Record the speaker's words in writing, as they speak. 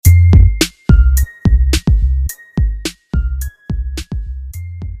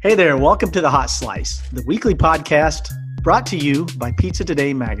Hey there, welcome to The Hot Slice, the weekly podcast brought to you by Pizza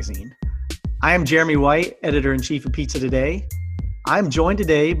Today magazine. I am Jeremy White, editor-in-chief of Pizza Today. I'm joined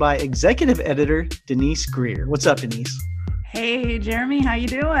today by executive editor Denise Greer. What's up, Denise? Hey, Jeremy, how you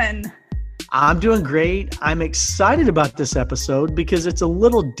doing? I'm doing great. I'm excited about this episode because it's a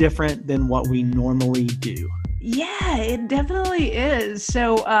little different than what we normally do. Yeah, it definitely is.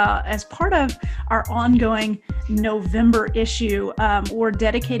 So as part of our ongoing November issue, we're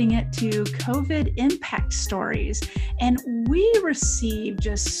dedicating it to COVID impact stories. And we received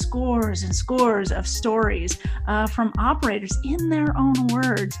just scores and scores of stories from operators in their own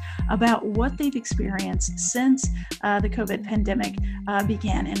words about what they've experienced since the COVID pandemic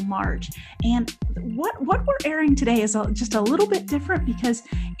began in March. And what we're airing today is just a little bit different because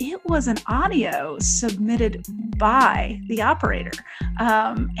it was an audio submitted by the operator.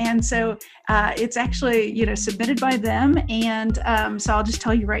 And so it's actually, submitted by them. And so I'll just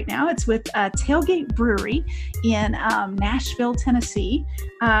tell you right now, it's with Tailgate Brewery in Nashville, Tennessee.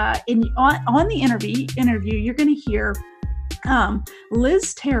 On the interview, you're going to hear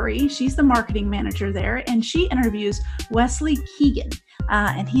Liz Terry. She's the marketing manager there, and she interviews Wesley Keegan.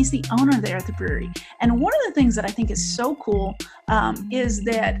 And he's the owner there at the brewery. And one of the things that I think is so cool is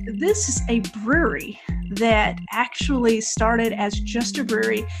that this is a brewery that actually started as just a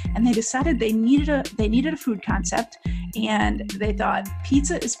brewery, and they decided they needed a food concept, and they thought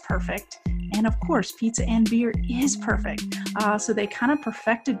pizza is perfect. And of course, pizza and beer is perfect. So they kind of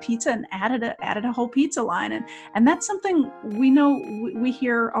perfected pizza and added a whole pizza line. And that's something we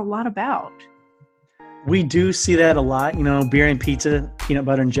hear a lot about. We do see that a lot, beer and pizza, peanut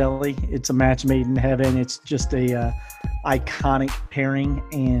butter and jelly. It's a match made in heaven. It's just a iconic pairing.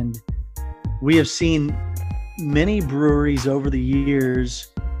 And we have seen many breweries over the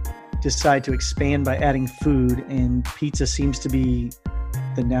years decide to expand by adding food, and pizza seems to be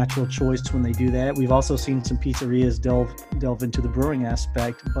the natural choice when they do that. We've also seen some pizzerias delve into the brewing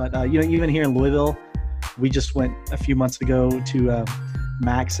aspect. But, even here in Louisville, we just went a few months ago to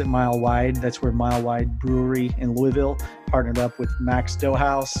Max at Mile Wide. That's where Mile Wide Brewery in Louisville partnered up with Max Dough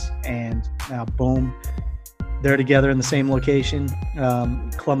House, and now boom, they're together in the same location.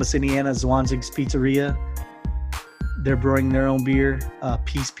 Columbus, Indiana, Zwanzig's Pizzeria, they're brewing their own beer.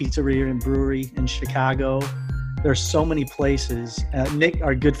 Peace Pizzeria and Brewery in Chicago. There's so many places.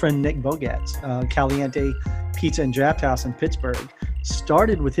 Our good friend Nick Bogat's, Caliente Pizza and Draft House in Pittsburgh,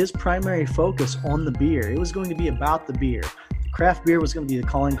 started with his primary focus on the beer. It was going to be about the beer. Craft beer was going to be the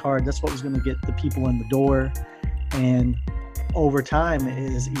calling card. That's what was going to get the people in the door. And over time,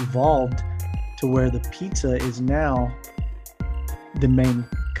 it has evolved to where the pizza is now the main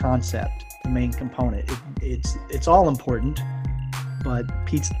concept, the main component. It's all important, but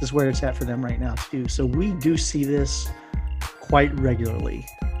pizza is where it's at for them right now too. So we do see this quite regularly.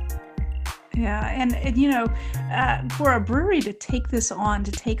 Yeah, and for a brewery to take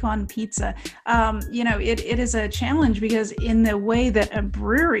on pizza, it is a challenge because in the way that a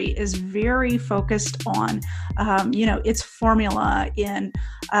brewery is very focused on, its formula and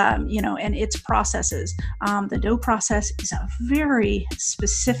its processes. The dough process is a very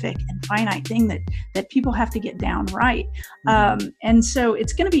specific and finite thing that people have to get down right. And so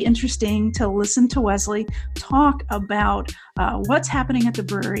it's going to be interesting to listen to Wesley talk about what's happening at the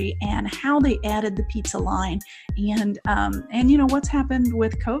brewery and how they added the pizza line, and what's happened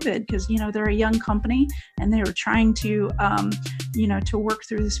with COVID, because they're a young company and they were trying to to work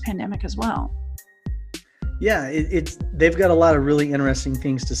through this pandemic as well. Yeah, they've got a lot of really interesting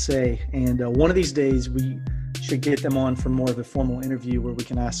things to say, and one of these days we should get them on for more of a formal interview where we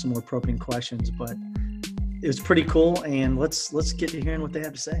can ask some more probing questions. But it was pretty cool, and let's get to hearing what they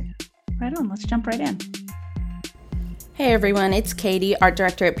have to say. Right on, let's jump right in. Hey everyone, it's Katie, art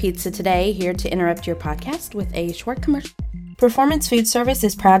director at Pizza Today, here to interrupt your podcast with a short commercial. Performance Food Service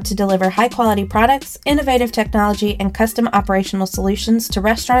is proud to deliver high-quality products, innovative technology, and custom operational solutions to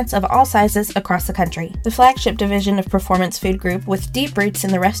restaurants of all sizes across the country. The flagship division of Performance Food Group, with deep roots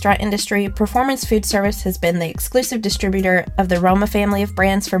in the restaurant industry, Performance Food Service has been the exclusive distributor of the Roma family of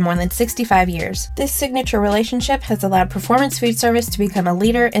brands for more than 65 years. This signature relationship has allowed Performance Food Service to become a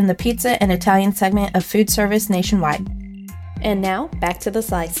leader in the pizza and Italian segment of food service nationwide. And now, back to the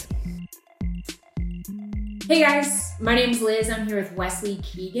slice. Hey guys, my name's Liz. I'm here with Wesley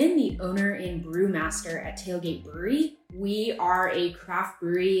Keegan, the owner and brewmaster at Tailgate Brewery. We are a craft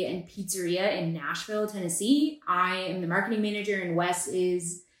brewery and pizzeria in Nashville, Tennessee. I am the marketing manager, and Wes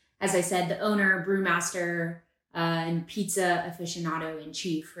is, as I said, the owner, brewmaster, and pizza aficionado in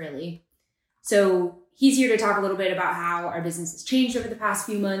chief, really. So he's here to talk a little bit about how our business has changed over the past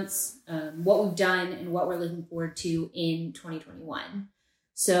few months, what we've done, and what we're looking forward to in 2021.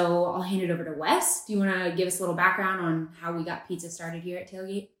 So I'll hand it over to Wes. Do you want to give us a little background on how we got pizza started here at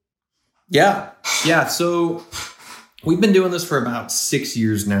Tailgate? Yeah. So we've been doing this for about 6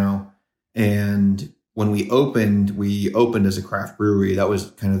 years now. And when we opened as a craft brewery. That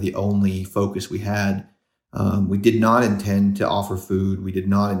was kind of the only focus we had. We did not intend to offer food. We did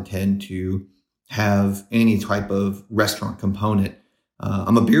not intend to have any type of restaurant component.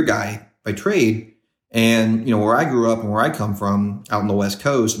 I'm a beer guy by trade. And, where I grew up and where I come from out on the West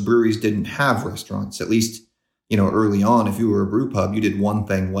Coast, breweries didn't have restaurants. At least, early on, if you were a brew pub, you did one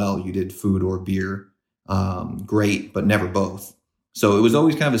thing well. You did food or beer. Great, but never both. So it was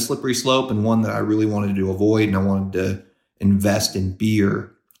always kind of a slippery slope and one that I really wanted to avoid. And I wanted to invest in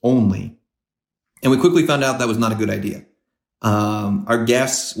beer only. And we quickly found out that was not a good idea. Our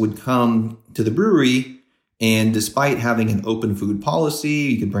guests would come to the brewery, and despite having an open food policy,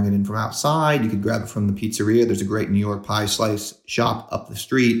 you could bring it in from outside. You could grab it from the pizzeria. There's a great New York pie slice shop up the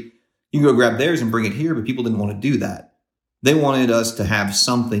street. You can go grab theirs and bring it here, but people didn't want to do that. They wanted us to have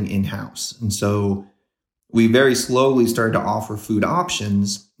something in-house. And so we very slowly started to offer food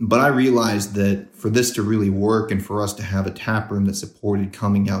options, but I realized that for this to really work and for us to have a tap room that supported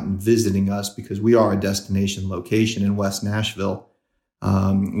coming out and visiting us, because we are a destination location in West Nashville,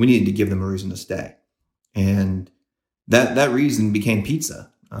 we needed to give them a reason to stay. And that reason became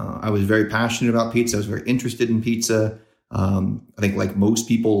pizza. I was very passionate about pizza. I was very interested in pizza. I think like most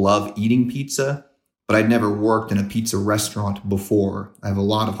people love eating pizza, but I'd never worked in a pizza restaurant before. I have a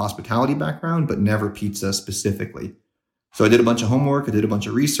lot of hospitality background, but never pizza specifically. So I did a bunch of homework. I did a bunch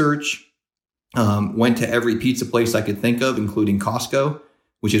of research, went to every pizza place I could think of, including Costco,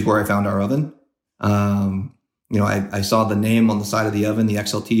 which is where I found our oven. I saw the name on the side of the oven, the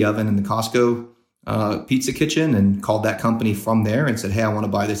XLT oven in the Costco pizza kitchen, and called that company from there and said, hey, I want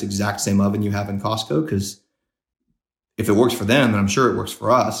to buy this exact same oven you have in Costco, because if it works for them, then I'm sure it works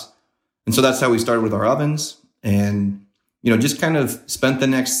for us. And so that's how we started with our ovens, and, just kind of spent the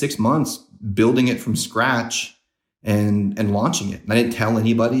next 6 months building it from scratch and launching it. And I didn't tell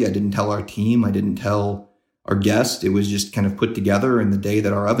anybody. I didn't tell our team. I didn't tell our guests. It was just kind of put together. And the day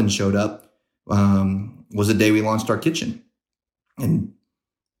that our oven showed up was the day we launched our kitchen. And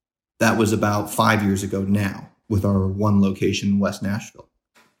that was about 5 years ago now, with our one location in West Nashville.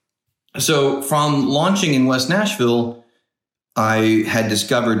 So from launching in West Nashville, I had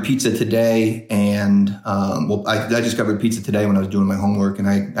discovered Pizza Today, and I discovered Pizza Today when I was doing my homework,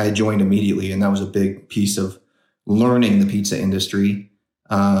 and I joined immediately, and that was a big piece of learning the pizza industry.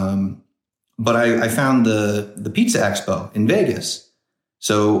 But I found the Pizza Expo in Vegas.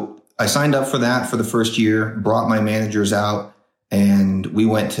 So I signed up for that for the first year, brought my managers out, and we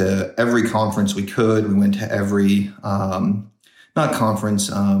went to every conference we could. We went to every,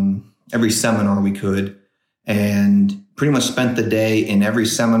 every seminar we could, and pretty much spent the day in every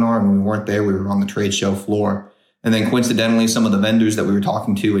seminar. And when we weren't there, we were on the trade show floor. And then coincidentally, some of the vendors that we were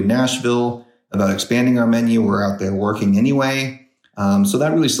talking to in Nashville about expanding our menu were out there working anyway. So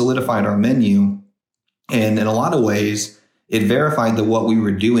that really solidified our menu. And in a lot of ways, it verified that what we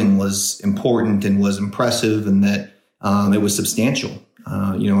were doing was important and was impressive, and that it was substantial.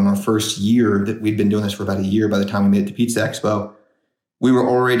 In our first year, that we'd been doing this for about a year, by the time we made it to Pizza Expo, we were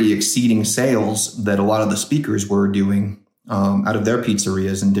already exceeding sales that a lot of the speakers were doing out of their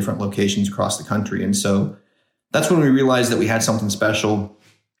pizzerias in different locations across the country. And so that's when we realized that we had something special,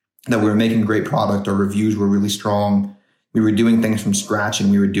 that we were making great product. Our reviews were really strong. We were doing things from scratch, and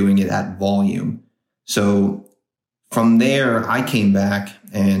we were doing it at volume. So from there, I came back,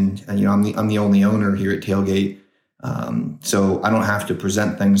 and I'm the only owner here at Tailgate. So I don't have to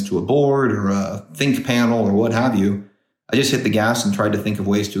present things to a board or a think panel or what have you. I just hit the gas and tried to think of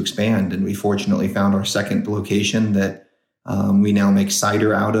ways to expand. And we fortunately found our second location that we now make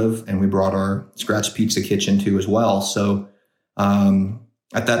cider out of, and we brought our scratch pizza kitchen to as well. So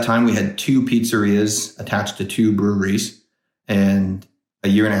at that time, we had 2 pizzerias attached to 2 breweries. And a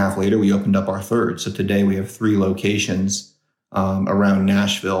year and a half later, we opened up our third. So today we have 3 locations around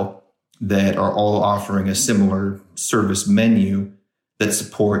Nashville that are all offering a similar service menu that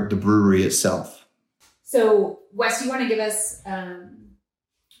support the brewery itself. So, Wes, do you want to give us kind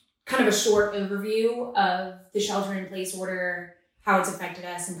of a short overview of the shelter-in-place order, how it's affected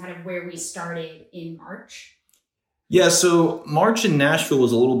us, and kind of where we started in March? Yeah, so March in Nashville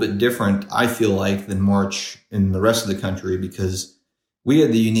was a little bit different, I feel like, than March in the rest of the country, because we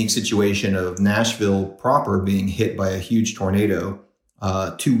had the unique situation of Nashville proper being hit by a huge tornado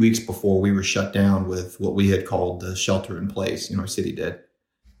 2 weeks before we were shut down with what we had called the shelter in place, our city did.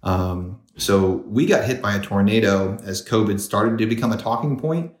 So we got hit by a tornado as COVID started to become a talking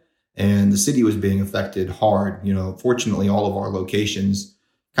point, and the city was being affected hard. Fortunately, all of our locations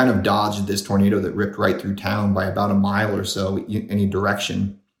kind of dodged this tornado that ripped right through town by about a mile or so any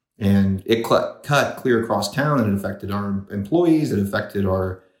direction. And it cut clear across town, and it affected our employees. It affected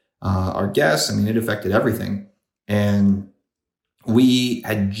our guests. I mean, it affected everything. And we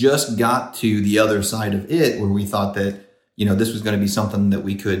had just got to the other side of it where we thought that, this was going to be something that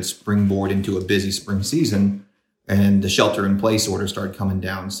we could springboard into a busy spring season, and the shelter in place order started coming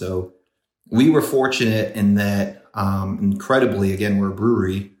down. So we were fortunate in that, incredibly, again, we're a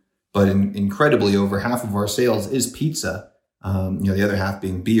brewery, but incredibly over half of our sales is pizza. The other half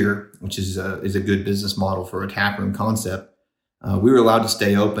being beer, which is a good business model for a taproom concept. We were allowed to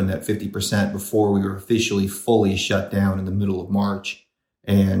stay open at 50% before we were officially fully shut down in the middle of March.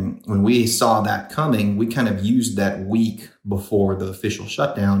 And when we saw that coming, we kind of used that week before the official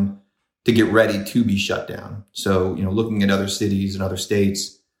shutdown to get ready to be shut down. So, looking at other cities and other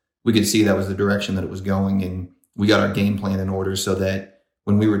states, we could see that was the direction that it was going. And we got our game plan in order so that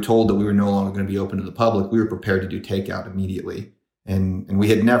when we were told that we were no longer going to be open to the public, we were prepared to do takeout immediately. And we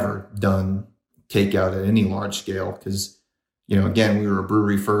had never done takeout at any large scale because, again, we were a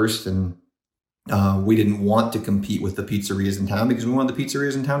brewery first, and we didn't want to compete with the pizzerias in town because we wanted the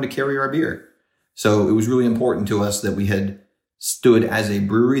pizzerias in town to carry our beer. So it was really important to us that we had stood as a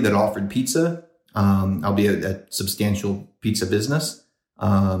brewery that offered pizza, albeit a substantial pizza business.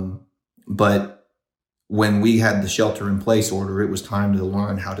 But when we had the shelter in place order, it was time to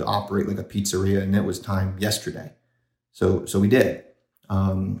learn how to operate like a pizzeria, and it was time yesterday. So we did.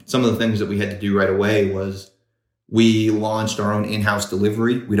 Some of the things that we had to do right away was we launched our own in-house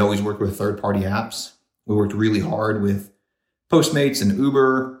delivery. We'd always worked with third-party apps. We worked really hard with Postmates and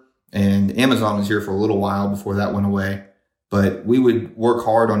Uber, and Amazon was here for a little while before that went away. But we would work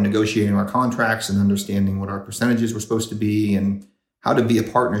hard on negotiating our contracts and understanding what our percentages were supposed to be and how to be a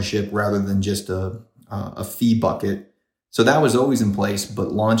partnership rather than just a fee bucket. So that was always in place,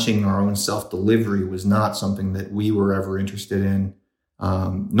 but launching our own self-delivery was not something that we were ever interested in,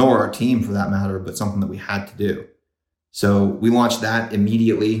 nor our team for that matter, but something that we had to do. So we launched that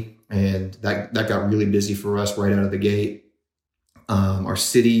immediately, and that got really busy for us right out of the gate. Our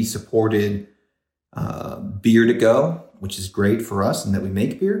city supported beer to go, which is great for us in that we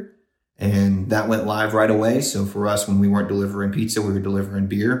make beer. And that went live right away. So for us, when we weren't delivering pizza, we were delivering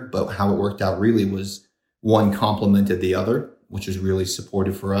beer. But how it worked out really was one complemented the other, which was really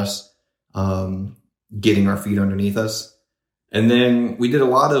supportive for us, getting our feet underneath us. And then we did a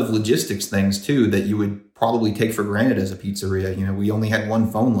lot of logistics things too that you would probably take for granted as a pizzeria. We only had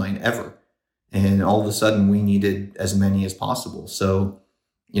one phone line ever. And all of a sudden we needed as many as possible. So,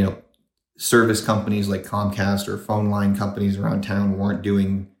 service companies like Comcast or phone line companies around town weren't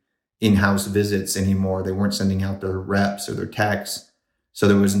doing in-house visits anymore. They weren't sending out their reps or their techs. So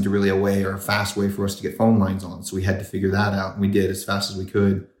there wasn't really a way or a fast way for us to get phone lines on. So we had to figure that out, and we did as fast as we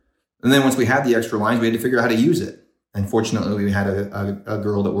could. And then once we had the extra lines, we had to figure out how to use it. And fortunately, we had a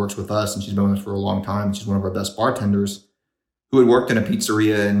girl that works with us, and she's been with us for a long time. She's one of our best bartenders who had worked in a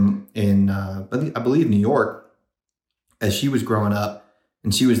pizzeria in I believe, New York as she was growing up,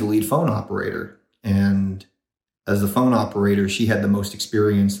 and she was the lead phone operator. And as the phone operator, she had the most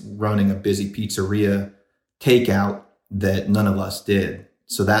experience running a busy pizzeria takeout that none of us did.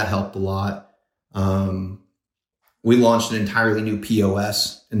 So that helped a lot. We launched an entirely new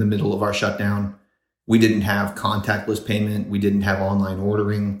POS in the middle of our shutdown. We didn't have contactless payment. We didn't have online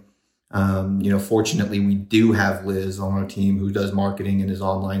ordering. Fortunately, we do have Liz on our team who does marketing and is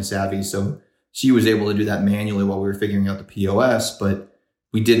online savvy. So she was able to do that manually while we were figuring out the POS, but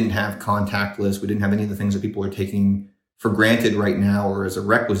we didn't have contactless. We didn't have any of the things that people are taking for granted right now or as a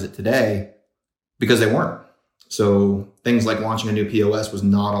requisite today because they weren't. So things like launching a new POS was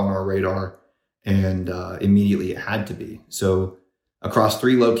not on our radar, and immediately it had to be. So across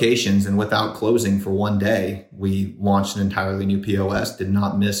 3 locations and without closing for one day, we launched an entirely new POS, did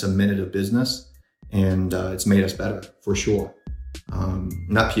not miss a minute of business, and it's made us better for sure.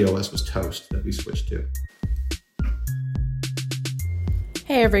 Not POS, was Toast that we switched to.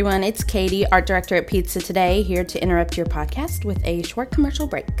 Hey everyone, it's Katie, Art Director at Pizza Today, here to interrupt your podcast with a short commercial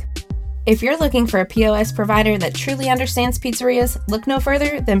break. If you're looking for a POS provider that truly understands pizzerias, look no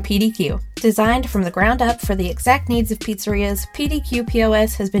further than PDQ. Designed from the ground up for the exact needs of pizzerias, PDQ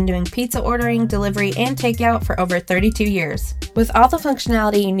POS has been doing pizza ordering, delivery, and takeout for over 32 years. With all the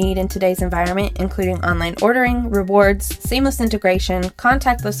functionality you need in today's environment, including online ordering, rewards, seamless integration,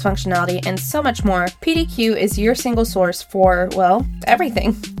 contactless functionality, and so much more, PDQ is your single source for, well,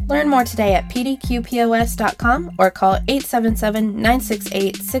 everything. Learn more today at pdqpos.com or call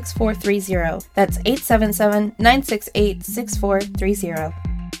 877-968-6430. That's 877-968-6430.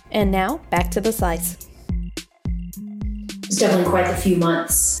 And now, back to the slice. It's definitely quite a few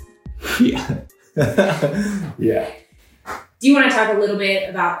months. Yeah. Yeah. Do you want to talk a little bit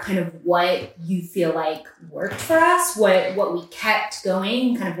about kind of what you feel like worked for us, what we kept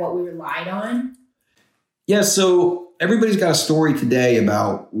going, kind of what we relied on? Yeah, so everybody's got a story today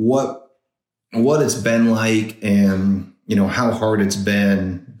about what it's been like and, how hard it's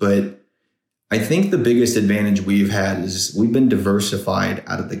been. But I think the biggest advantage we've had is we've been diversified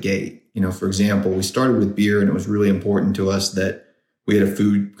out of the gate. For example, we started with beer, and it was really important to us that we had a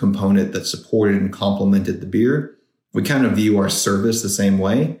food component that supported and complemented the beer. We kind of view our service the same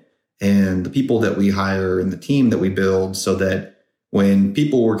way, and the people that we hire and the team that we build, so that when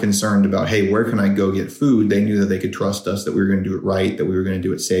people were concerned about, hey, where can I go get food? They knew that they could trust us, that we were going to do it right, that we were going to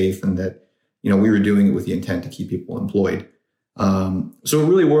do it safe, and that, we were doing it with the intent to keep people employed. So it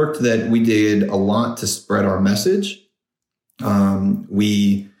really worked that we did a lot to spread our message.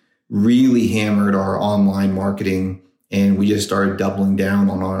 We really hammered our online marketing, and we just started doubling down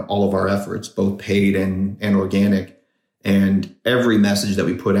on all of our efforts, both paid and organic. And every message that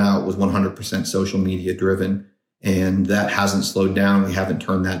we put out was 100% social media driven. And that hasn't slowed down. We haven't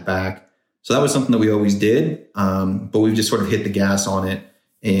turned that back. So that was something that we always did. But we've just sort of hit the gas on it,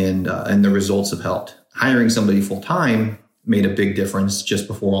 and the results have helped. Hiring somebody full time made a big difference just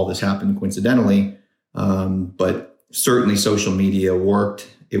before all this happened, coincidentally. But certainly social media worked.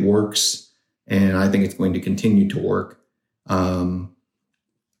 It works. And I think it's going to continue to work.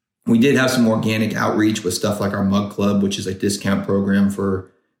 We did have some organic outreach with stuff like our Mug Club, which is a discount program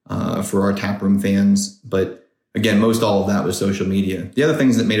for our taproom fans. But again, most all of that was social media. The other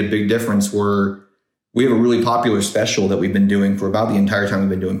things that made a big difference were we have a really popular special that we've been doing for about the entire time we've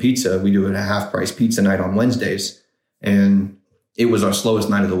been doing pizza. We do it a half price pizza night on Wednesdays. And it was our slowest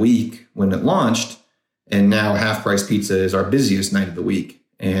night of the week when it launched. And now half price pizza is our busiest night of the week.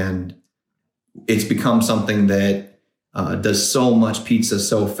 And it's become something that does so much pizza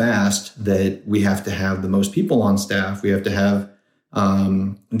so fast that we have to have the most people on staff. We have to have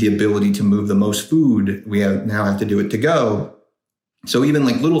the ability to move the most food. We now have to do it to go. So even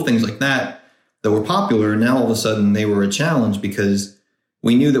like little things like that were popular, now all of a sudden they were a challenge, because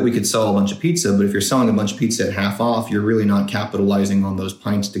we knew that we could sell a bunch of pizza, but if you're selling a bunch of pizza at half off, you're really not capitalizing on those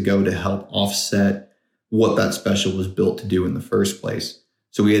pints to go to help offset what that special was built to do in the first place.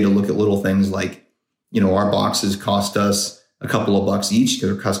 So we had to look at little things like, our boxes cost us a couple of bucks each.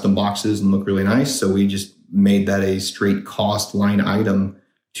 They're custom boxes and look really nice. So we just made that a straight cost line item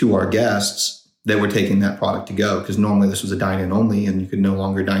to our guests that were taking that product to go, because normally this was a dine-in only and you could no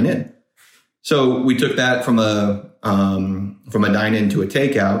longer dine in. So we took that from a dine-in to a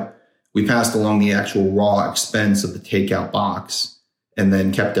takeout. We passed along the actual raw expense of the takeout box and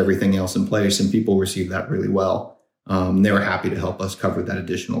then kept everything else in place, and people received that really well. They were happy to help us cover that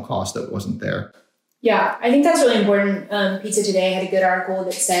additional cost that wasn't there. Yeah, I think that's really important. Pizza Today had a good article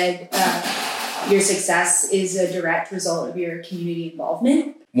that said your success is a direct result of your community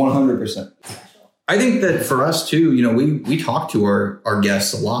involvement. 100%. I think that for us too, we talk to our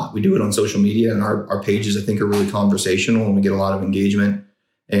guests a lot. We do it on social media, and our pages, I think, are really conversational, and we get a lot of engagement.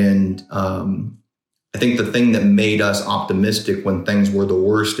 And I think the thing that made us optimistic when things were the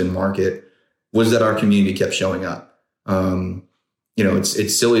worst in market was that our community kept showing up.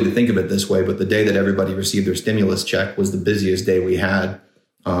 It's silly to think of it this way, but the day that everybody received their stimulus check was the busiest day we had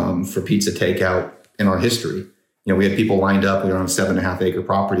for pizza takeout in our history. We had people lined up. We were on a 7.5 acre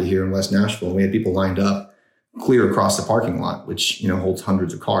property here in West Nashville. And we had people lined up clear across the parking lot, which, holds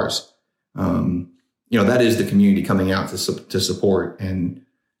hundreds of cars. That is the community coming out to support and,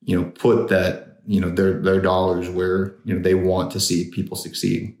 put that, their dollars where, they want to see people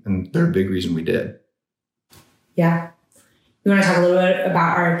succeed. And they're a big reason we did. Yeah. You want to talk a little bit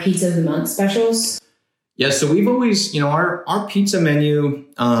about our Pizza of the Month specials? Yeah. So we've always, our pizza menu,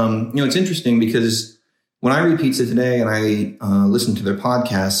 it's interesting because when I read Pizza Today and I listen to their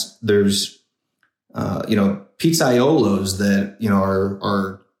podcasts, there's, pizzaiolos that,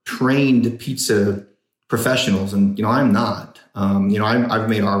 are trained pizza professionals. And, I'm not. I've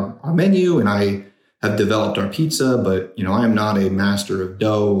made our menu and I have developed our pizza, but, I am not a master of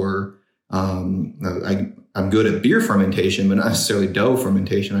dough or I'm good at beer fermentation, but not necessarily dough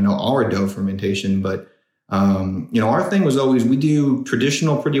fermentation. I know our dough fermentation, but, our thing was always, we do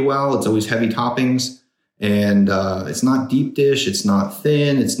traditional pretty well. It's always heavy toppings. And it's not deep dish, it's not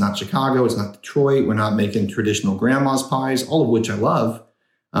thin, it's not Chicago, it's not Detroit. We're not making traditional grandma's pies, all of which I love.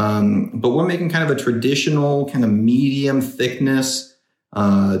 But we're making kind of a traditional, kind of medium thickness,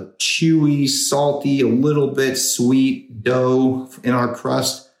 chewy, salty, a little bit sweet dough in our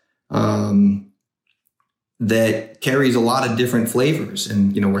crust that carries a lot of different flavors.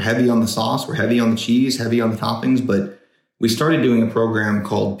 And, we're heavy on the sauce, we're heavy on the cheese, heavy on the toppings, but we started doing a program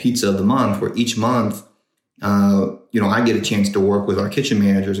called Pizza of the Month, where each month, I get a chance to work with our kitchen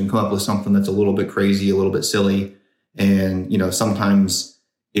managers and come up with something that's a little bit crazy, a little bit silly. And, sometimes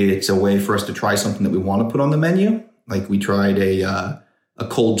it's a way for us to try something that we want to put on the menu. Like we tried a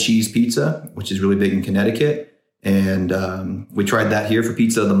cold cheese pizza, which is really big in Connecticut. And we tried that here for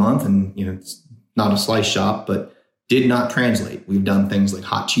Pizza of the Month. And, it's not a slice shop, but did not translate. We've done things like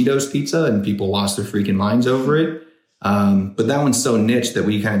hot Cheetos pizza and people lost their freaking minds over it. But that one's so niche that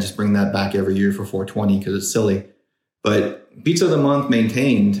we kind of just bring that back every year for 420 because it's silly. But Pizza of the Month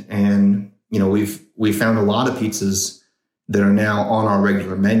maintained, and we've found a lot of pizzas that are now on our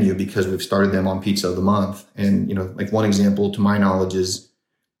regular menu because we've started them on Pizza of the Month. And like one example to my knowledge is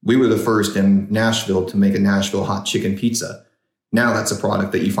we were the first in Nashville to make a Nashville hot chicken pizza. Now that's a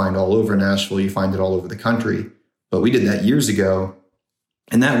product that you find all over Nashville. You find it all over the country. But we did that years ago.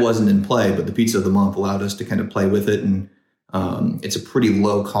 And that wasn't in play, but the Pizza of the Month allowed us to kind of play with it. And it's a pretty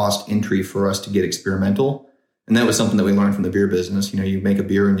low cost entry for us to get experimental. And that was something that we learned from the beer business. You make a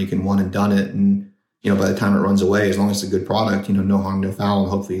beer and you can one and done it. And, by the time it runs away, as long as it's a good product, no harm, no foul,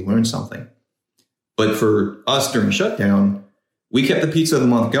 and hopefully you learn something. But for us during shutdown, we kept the Pizza of the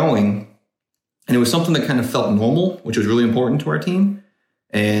Month going. And it was something that kind of felt normal, which was really important to our team.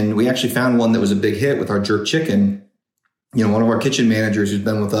 And we actually found one that was a big hit with our jerk chicken. One of our kitchen managers who's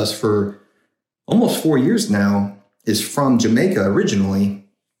been with us for almost 4 years now is from Jamaica originally.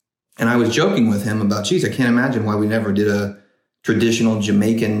 And I was joking with him about, geez, I can't imagine why we never did a traditional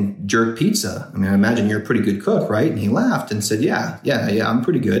Jamaican jerk pizza. I mean, I imagine you're a pretty good cook, right? And he laughed and said, yeah, I'm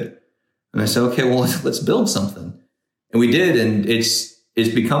pretty good. And I said, okay, well, let's build something. And we did. And it's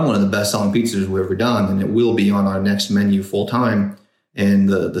become one of the best selling pizzas we've ever done. And it will be on our next menu full time. And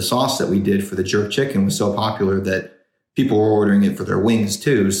the sauce that we did for the jerk chicken was so popular that people were ordering it for their wings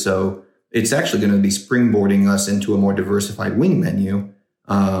too. So it's actually going to be springboarding us into a more diversified wing menu,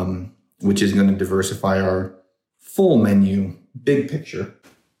 which is going to diversify our full menu, big picture.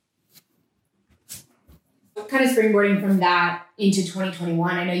 Kind of springboarding from that into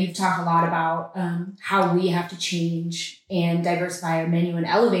 2021. I know you've talked a lot about how we have to change and diversify our menu and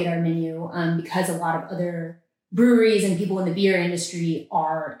elevate our menu because a lot of other breweries and people in the beer industry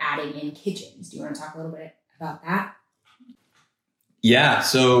are adding in kitchens. Do you want to talk a little bit about that? Yeah.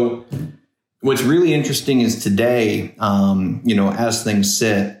 So what's really interesting is today, as things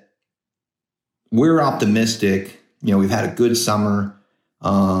sit, we're optimistic. We've had a good summer.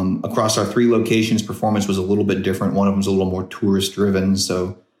 Across our 3 locations, performance was a little bit different. One of them's a little more tourist driven.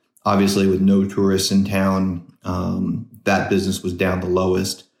 So obviously with no tourists in town, that business was down the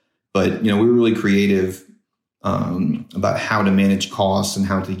lowest. But, we were really creative about how to manage costs and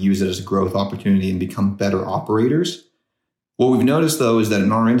how to use it as a growth opportunity and become better operators. What we've noticed, though, is that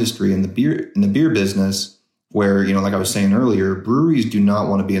in our industry, in the beer business, where, like I was saying earlier, breweries do not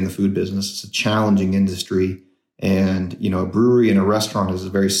want to be in the food business. It's a challenging industry. And, a brewery and a restaurant is a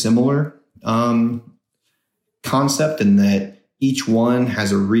very similar concept in that each one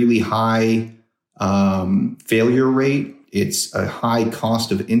has a really high failure rate. It's a high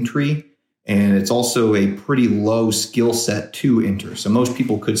cost of entry. And it's also a pretty low skill set to enter. So most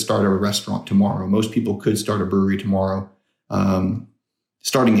people could start a restaurant tomorrow. Most people could start a brewery tomorrow.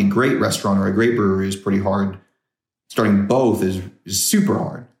 Starting a great restaurant or a great brewery is pretty hard. Starting both is super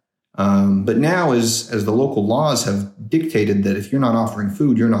hard. But now as the local laws have dictated that if you're not offering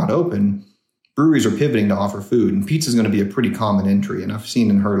food, you're not open, breweries are pivoting to offer food. And pizza is going to be a pretty common entry. And I've seen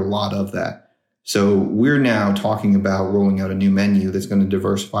and heard a lot of that. So we're now talking about rolling out a new menu that's going to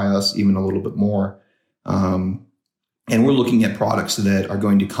diversify us even a little bit more. And we're looking at products that are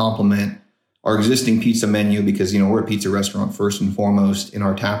going to complement our existing pizza menu because, we're a pizza restaurant first and foremost in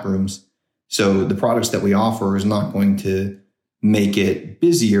our tap rooms. So the products that we offer is not going to make it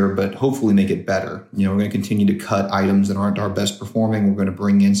busier, but hopefully make it better. We're going to continue to cut items that aren't our best performing. We're going to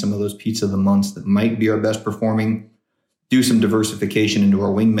bring in some of those Pizza of the Months that might be our best performing, do some diversification into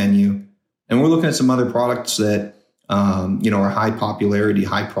our wing menu. And we're looking at some other products that, are high popularity,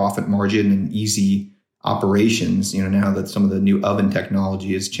 high profit margin, and easy operations. Now that some of the new oven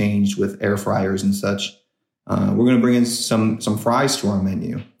technology has changed with air fryers and such, we're going to bring in some fries to our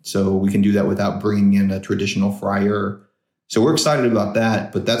menu. So we can do that without bringing in a traditional fryer. So we're excited about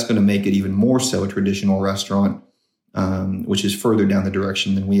that, but that's going to make it even more so a traditional restaurant, which is further down the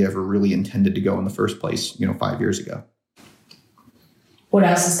direction than we ever really intended to go in the first place, 5 years ago. What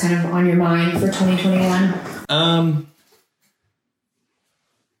else is kind of on your mind for 2021?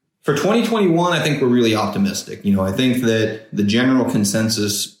 For 2021, I think we're really optimistic. I think that the general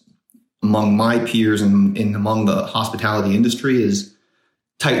consensus among my peers and among the hospitality industry is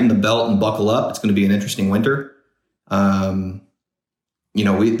tighten the belt and buckle up. It's going to be an interesting winter.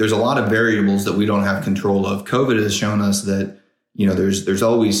 There's a lot of variables that we don't have control of. COVID has shown us that, there's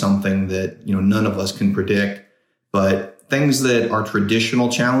always something that, none of us can predict. But things that are traditional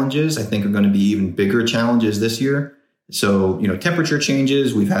challenges, I think, are going to be even bigger challenges this year. So, temperature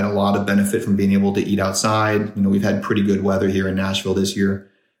changes. We've had a lot of benefit from being able to eat outside. We've had pretty good weather here in Nashville this year.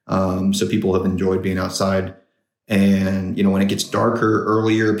 So people have enjoyed being outside. And, when it gets darker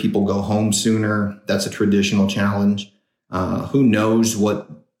earlier, people go home sooner. That's a traditional challenge. Who knows what,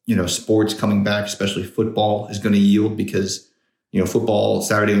 sports coming back, especially football, is going to yield, because, football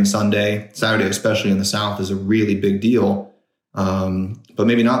Saturday and Sunday, Saturday, especially in the South, is a really big deal. But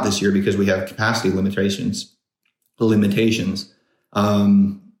maybe not this year because we have capacity limitations.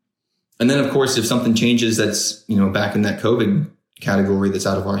 And then, of course, if something changes, that's, back in that COVID category that's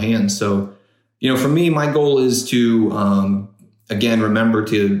out of our hands. So, for me, my goal is to, again, remember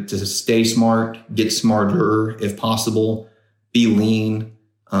to stay smart, get smarter if possible, be lean,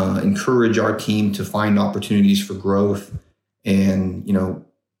 encourage our team to find opportunities for growth. And,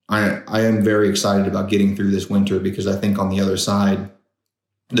 I am very excited about getting through this winter, because I think on the other side,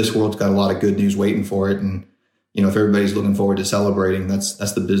 this world's got a lot of good news waiting for it. And, if everybody's looking forward to celebrating, that's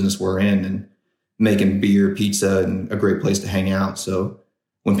the business we're in, and making beer, pizza, and a great place to hang out. So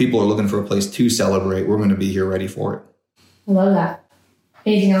when people are looking for a place to celebrate, we're going to be here ready for it. I love that.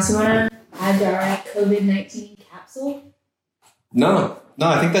 Anything else you want to add to our COVID-19 capsule? No,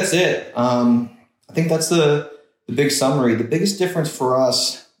 I think that's it. I think that's the big summary. The biggest difference for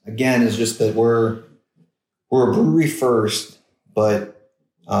us, again, is just that we're a brewery first, but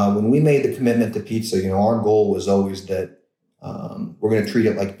when we made the commitment to pizza, our goal was always that we're going to treat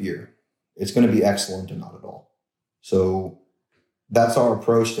it like beer. It's going to be excellent and not at all. So that's our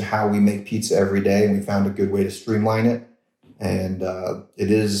approach to how we make pizza every day, and we found a good way to streamline it. And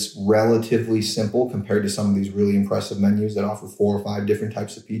it is relatively simple compared to some of these really impressive menus that offer 4 or 5 different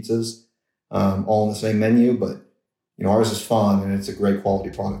types of pizzas, all on the same menu. But ours is fun, and it's a great quality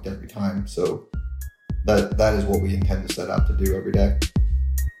product every time. So that is what we intend to set out to do every day.